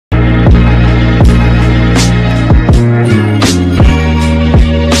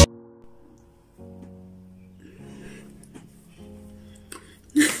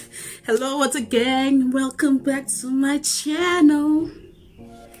What's a gang? Welcome back to my channel.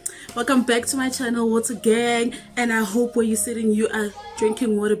 Welcome back to my channel. What's a gang? And I hope where you're sitting you are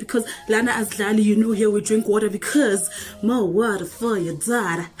drinking water, because Lana Azlali, you know, here we drink water because more water for your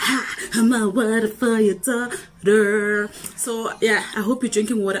daughter. Ha! More water for your daughter. So yeah, I hope you're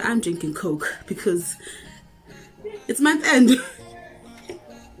drinking water. I'm drinking Coke because it's month end.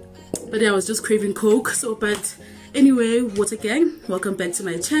 But yeah, I was just craving Coke. So but anyway, what's a gang? Welcome back to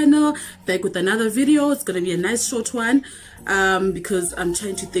my channel, back with another video. It's gonna be a nice short one because I'm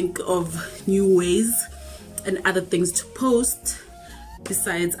trying to think of new ways and other things to post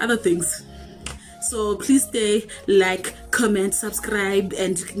besides other things. So please stay, like, comment, subscribe,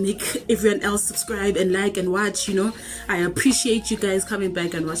 and make everyone else subscribe and like and watch. You know, I appreciate you guys coming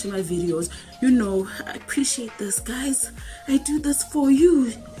back and watching my videos. You know, I appreciate this, guys. I do this for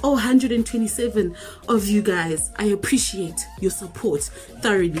you. Oh, 127 of you guys. I appreciate your support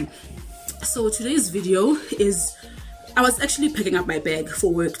thoroughly. So today's video is, I was actually picking up my bag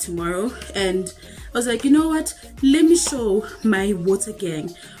for work tomorrow, and I was like, you know what, let me show my water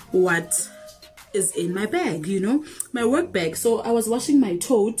gang what is in my bag, you know, my work bag. So I was washing my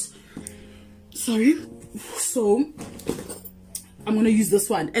tote, sorry, so I'm gonna use this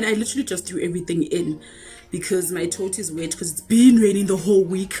one, and I literally just threw everything in because my tote is wet because it's been raining the whole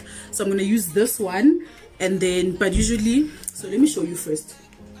week. So I'm gonna use this one, and then, but usually, so let me show you first.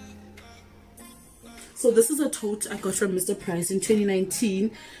 So this is a tote I got from Mr. Price in 2019.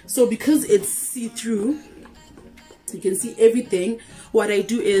 So because it's see-through, you can see everything. What I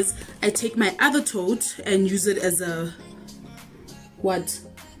do is I take my other tote and use it as a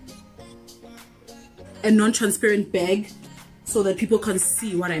non-transparent bag so that people can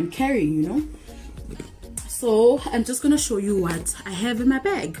see what I'm carrying, you know. So I'm just gonna show you what I have in my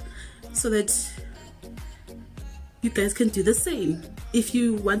bag so that you guys can do the same if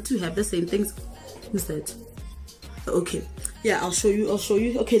you want to have the same things. Who's that? Okay, yeah, I'll show you.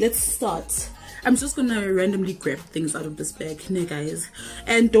 Okay, let's start. I'm just gonna randomly grab things out of this bag, nah, guys,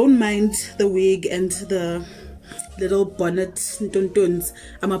 and don't mind the wig and the little bonnet tontons.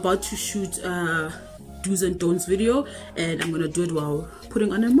 I'm about to shoot a do's and don'ts video, and I'm gonna do it while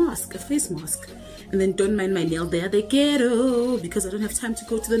putting on a face mask. And then don't mind my nail there, they ghetto, because I don't have time to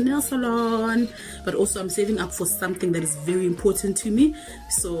go to the nail salon. But also I'm saving up for something that is very important to me.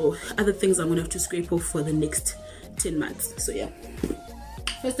 So other things I'm gonna have to scrape off for the next 10 months. So yeah,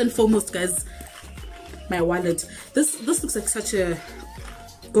 first and foremost, guys, my wallet. This looks like such a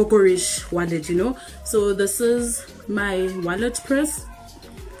gogorish wallet, you know. So this is my wallet purse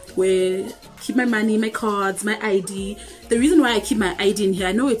where I keep my money, my cards, my ID. The reason why I keep my ID in here,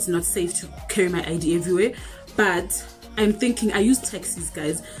 I know it's not safe to carry my ID everywhere, but I'm thinking I use taxis,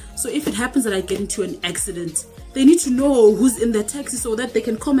 guys. So if it happens that I get into an accident, they need to know who's in the taxi so that they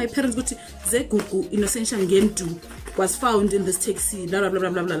can call my parents, go to Gugu, Innocent Ngentu was found in this taxi, blah, blah, blah,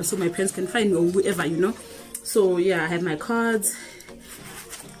 blah, blah, so my parents can find me, or whoever, you know. So yeah, I have my cards.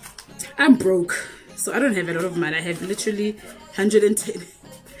 I'm broke, so I don't have a lot of money. I have literally 110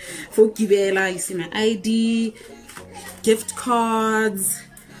 for Gibela. You see my ID, gift cards,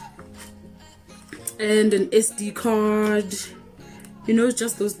 and an SD card, you know,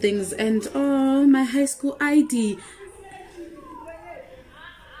 just those things. And oh, my high school ID,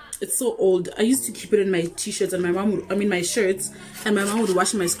 it's so old. I used to keep it in my t-shirts, and my mom would, my shirts, and my mom would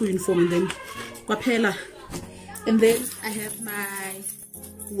wash my school uniform, and then kwapela. And then I have my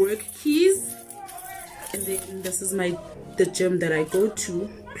work keys, and then this is the gym that I go to,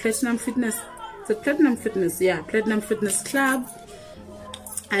 Platinum Fitness. It's a Platinum Fitness, yeah, Platinum Fitness Club.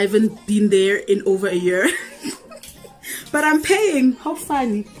 I haven't been there in over a year, but I'm paying. How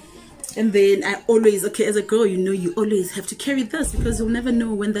funny. And then I always, okay, as a girl, you know, you always have to carry this because you'll never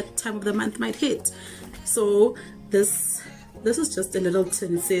know when that time of the month might hit. So this is just a little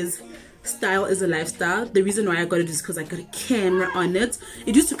tin. It says style is a lifestyle. The reason why I got it is because I got a camera on it.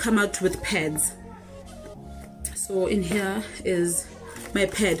 It used to come out with pads. So in here is my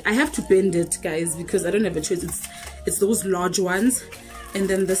pad. I have to bend it, guys, because I don't have a choice. It's those large ones. And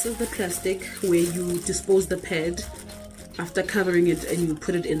then this is the plastic where you dispose the pad after covering it, and you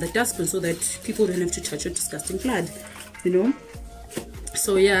put it in the dustbin so that people don't have to touch your disgusting blood, you know.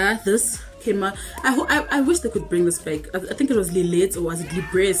 So yeah, this came out. I wish they could bring this back. I think it was Lillet, or was it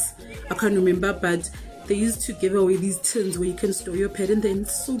Libres, I can't remember, but they used to give away these tins where you can store your pad in there, and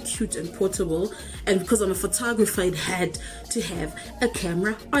it's so cute and portable. And because I'm a photographer, I had to have a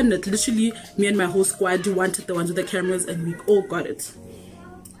camera on it. Literally, me and my whole squad wanted the ones with the cameras, and we all got it.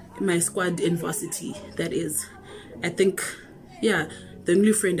 My squad in varsity, that is. I think, yeah, the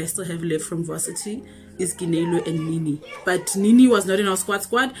only friend I still have left from varsity is Ginelo and Nini. But Nini was not in our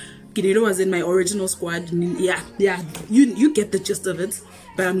squad. Gidedo was in my original squad. Yeah, you get the gist of it.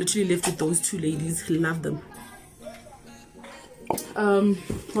 But I'm literally left with those two ladies. Love them.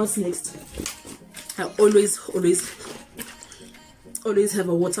 What's next? I always have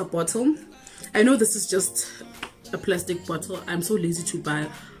a water bottle. I know this is just a plastic bottle. I'm so lazy to buy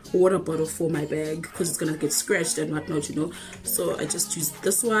a water bottle for my bag because it's gonna get scratched and whatnot, you know. So I just use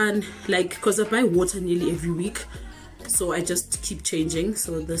this one, like, because I buy water nearly every week, so I just keep changing.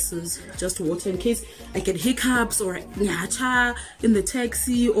 So this is just water in case I get hiccups or nyacha in the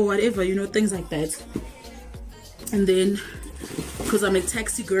taxi or whatever, you know, things like that. And then, because I'm a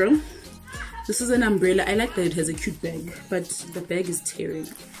taxi girl, this is an umbrella. I like that it has a cute bag, but the bag is tearing.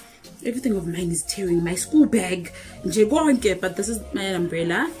 Everything of mine is tearing. My school bag, but this is my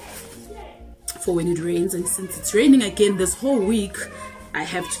umbrella for when it rains. And since it's raining again this whole week, I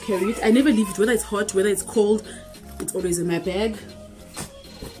have to carry it. I never leave it, whether it's hot, whether it's cold, it's always in my bag.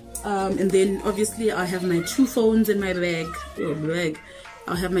 And then obviously I have my 2 phones in my bag.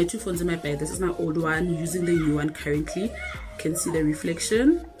 I'll have my 2 phones in my bag. This is my old one, using the new one currently. You can see the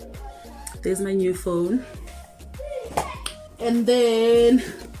reflection. There's my new phone. And then,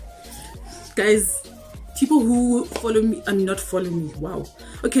 guys, people who follow me, not follow me, wow,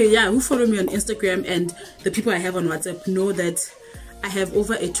 okay, yeah, who follow me on Instagram and the people I have on WhatsApp know that I have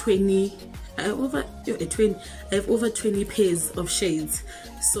over 20 pairs of shades.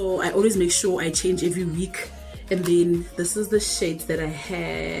 So I always make sure I change every week. And then this is the shades that I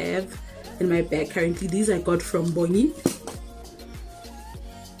have in my bag currently. These I got from Bonnie,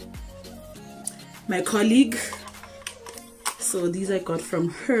 my colleague. So these I got from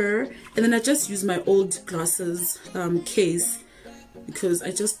her. And then I just use my old glasses case because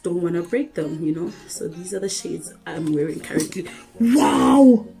I just don't want to break them, you know. So these are the shades I'm wearing currently.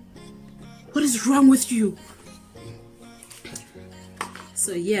 Wow, what is wrong with you?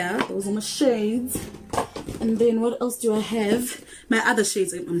 So yeah, those are my shades. And then what else do I have? My other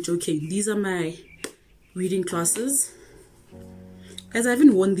shades, I'm joking. These are my reading glasses. Guys, I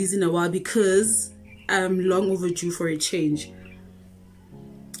haven't worn these in a while because I'm long overdue for a change.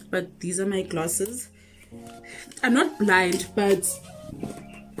 But these are my glasses. I'm not blind, but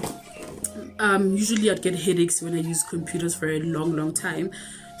usually I'd get headaches when I use computers for a long time.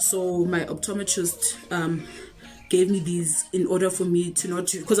 So my optometrist gave me these in order for me to not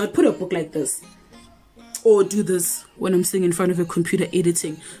do, because I'd put a book like this or do this when I'm sitting in front of a computer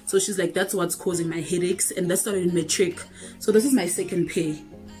editing. So she's like, that's what's causing my headaches, and that's not even my trick. So this is my 2nd pair.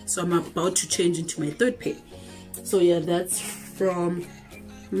 So I'm about to change into my 3rd pair. So yeah, that's from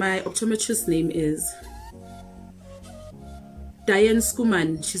my optometrist's name is Diane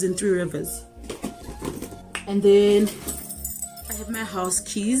Skuman. She's in 3 Rivers. And then I have my house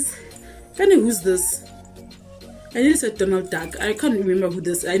keys. I don't know who's this. I nearly said Donald Duck. I can't remember who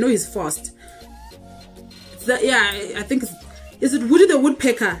this is. I know he's fast. Yeah, I think is it Woody the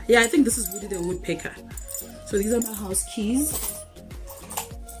Woodpecker? Yeah, I think this is Woody the Woodpecker. So these are my house keys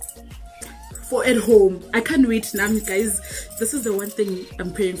for at home. I can't wait now, guys. This is the one thing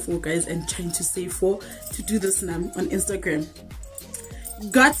I'm praying for, guys, and trying to save for, to do this now on Instagram.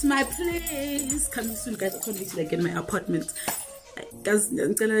 Got my place coming soon, guys. I can't wait till I get my apartment. Guys,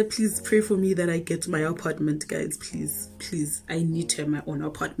 please pray for me that I get my apartment, guys. Please, I need to have my own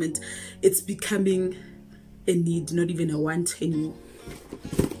apartment. It's becoming a need, not even a want anymore.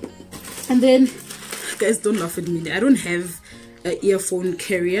 And then, guys, don't laugh at me. I don't have an earphone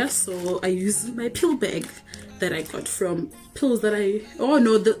carrier, so I use my pill bag that I got from pills that I, oh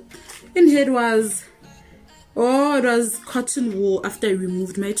no, the in here it was cotton wool after I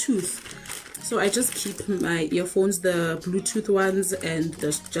removed my tooth. So I just keep my earphones, the Bluetooth ones and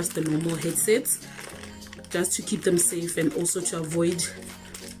just the normal headsets, just to keep them safe and also to avoid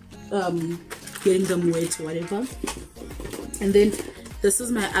getting them wet or whatever. And then this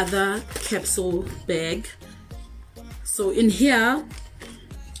is my other capsule bag. So in here,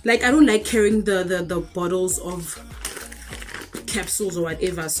 like, I don't like carrying the bottles of capsules or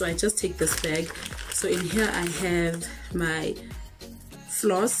whatever, so I just take this bag. So in here I have my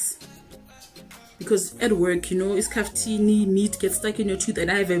floss, because at work, you know, it's caftini, meat gets stuck in your tooth, and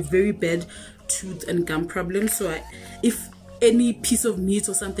I have a very bad tooth and gum problem. So if any piece of meat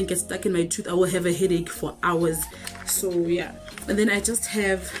or something gets stuck in my tooth, I will have a headache for hours. So yeah. And then I just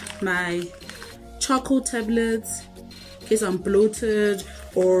have my charcoal tablets in case I'm bloated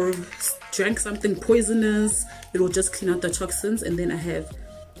or drank something poisonous. It will just clean out the toxins. And then I have,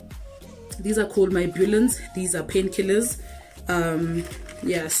 these are called my Bulins. These are painkillers.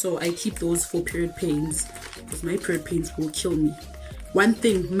 Yeah, so I keep those for period pains, because my period pains will kill me. One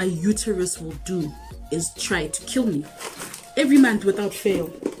thing my uterus will do is try to kill me every month without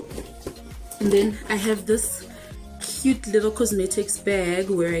fail. And then I have this cute little cosmetics bag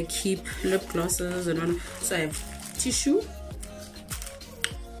where I keep lip glosses and all. So I have tissue,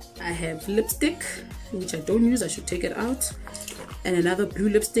 I have lipstick, which I don't use, I should take it out, and another blue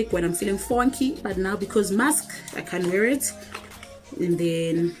lipstick when I'm feeling funky, but now because mask I can't wear it. And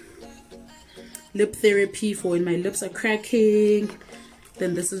then lip therapy for when my lips are cracking.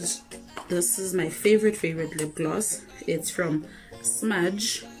 Then this is my favorite lip gloss. It's from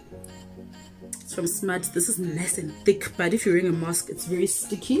Smudge. It's from Smudge. This is nice and thick, but if you're wearing a mask it's very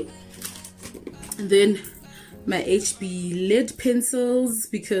sticky. And then my HB lead pencils,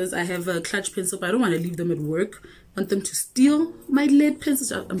 because I have a clutch pencil but I don't want to leave them at work. I want them to steal my lead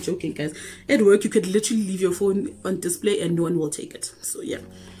pencils. I'm joking, guys. At work you could literally leave your phone on display and no one will take it. So yeah.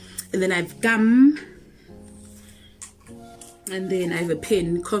 And then I have gum, and then I have a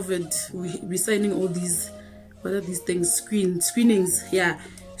pen covered. We're signing all these, what are these things, screenings, yeah.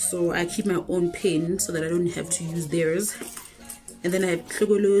 So I keep my own pen so that I don't have to use theirs. And then I have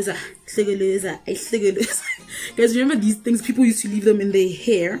hlogoloza. Guys, remember these things? People used to leave them in their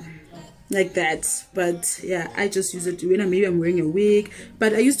hair like that, but yeah, I just use it when maybe I'm wearing a wig,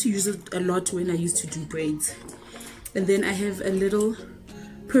 but I used to use it a lot when I used to do braids. And then I have a little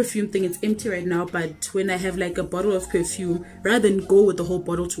perfume thing. It's empty right now, but when I have like a bottle of perfume, rather than go with the whole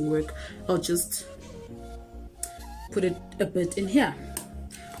bottle to work, I'll just put it a bit in here.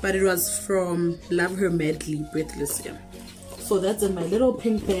 But it was from Love Her Madly Breathless, yeah. So that's in my little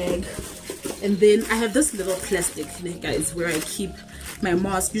pink bag. And then I have this little plastic, guys, where I keep my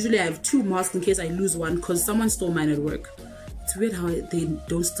mask. Usually I have 2 masks in case I lose one, because someone stole mine at work. It's weird how they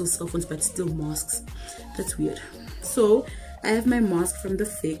don't steal cell phones but steal masks. That's weird. So I have my mask from the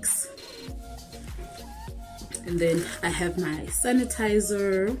Fix, and then I have my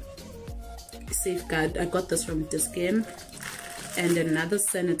sanitizer, Safeguard. I got this from Discam. And another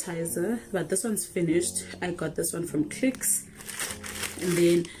sanitizer, but this one's finished. I got this one from Clicks. And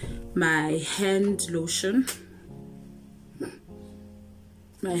then my hand lotion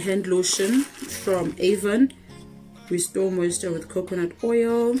from Avon, Restore Moisture with coconut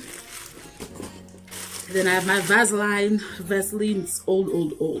oil. Then I have my Vaseline. It's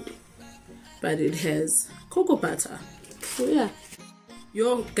old, but it has cocoa butter. So yeah,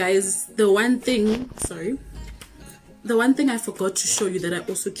 yo guys, the one thing I forgot to show you that I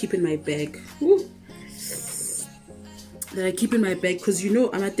also keep in my bag. Woo. That I keep in my bag, because you know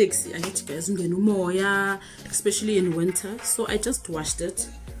I'm a taxi. I hate guys, especially in winter. So I just washed it.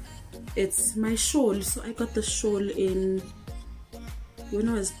 It's my shawl. So I got the shawl in when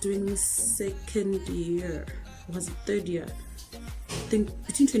I was doing 2nd year, or was it 3rd year? I think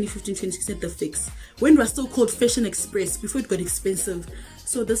between 2015 and 2016 at the Fix, when it was still called Fashion Express before it got expensive.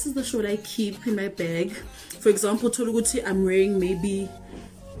 So this is the shawl I keep in my bag. For example, Toluguti, I'm wearing maybe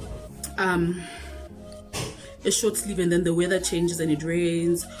a short sleeve and then the weather changes and it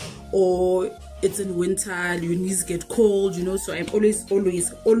rains, or it's in winter, your knees get cold, you know. So I'm always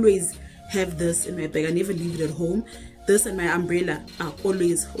have this in my bag. I never leave it at home. This and my umbrella are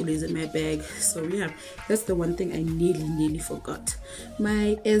always in my bag. So yeah, that's the one thing I nearly forgot.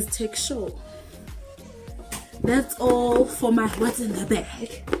 My Aztec shawl. That's all for my what's in the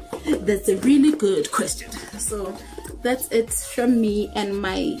bag. That's a really good question. So that's it from me and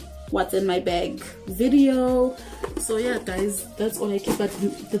my what's in my bag video. So yeah guys, that's all I keep. But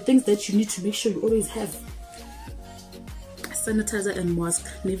the things that you need to make sure you always have: sanitizer and mask.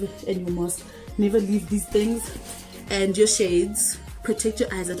 Never leave these things. And your shades. Protect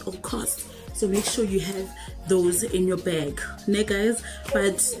your eyes at all costs. So make sure you have those in your bag. Nah guys,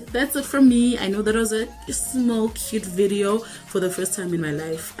 but that's it from me. I know that was a small cute video. For the first time in my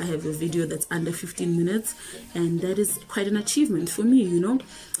life, I have a video that's under 15 minutes, and that is quite an achievement for me, you know.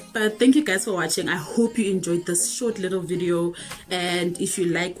 But thank you guys for watching. I hope you enjoyed this short little video, and if you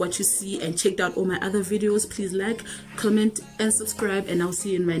like what you see and checked out all my other videos, please like, comment and subscribe, and I'll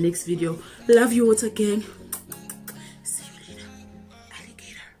see you in my next video. Love you, Water Gang.